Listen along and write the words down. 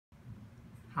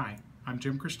Hi, I'm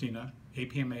Jim Christina,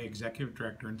 APMA Executive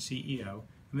Director and CEO,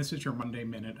 and this is your Monday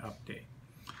Minute Update.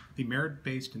 The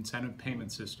Merit-Based Incentive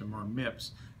Payment System, or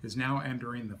MIPS, is now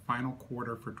entering the final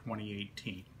quarter for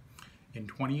 2018. In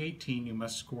 2018, you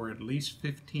must score at least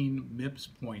 15 MIPS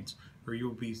points, or you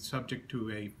will be subject to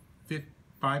a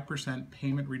 5%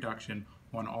 payment reduction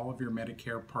on all of your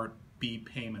Medicare Part B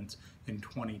payments in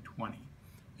 2020.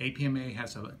 APMA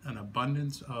has an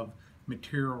abundance of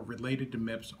material related to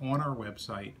MIPS on our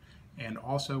website, and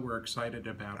also we're excited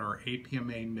about our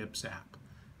APMA MIPS app.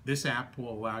 This app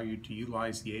will allow you to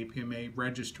utilize the APMA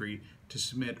registry to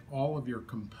submit all of your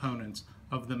components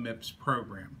of the MIPS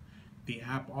program. The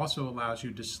app also allows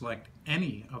you to select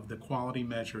any of the quality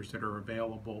measures that are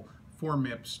available for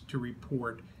MIPS to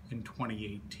report in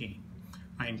 2018.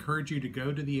 I encourage you to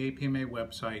go to the APMA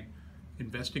website,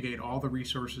 investigate all the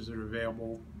resources that are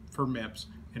available for MIPS,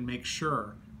 and make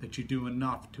sure that you do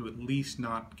enough to at least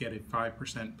not get a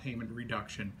 5% payment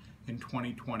reduction in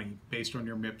 2020 based on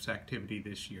your MIPS activity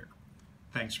this year.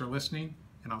 Thanks for listening,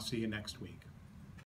 and I'll see you next week.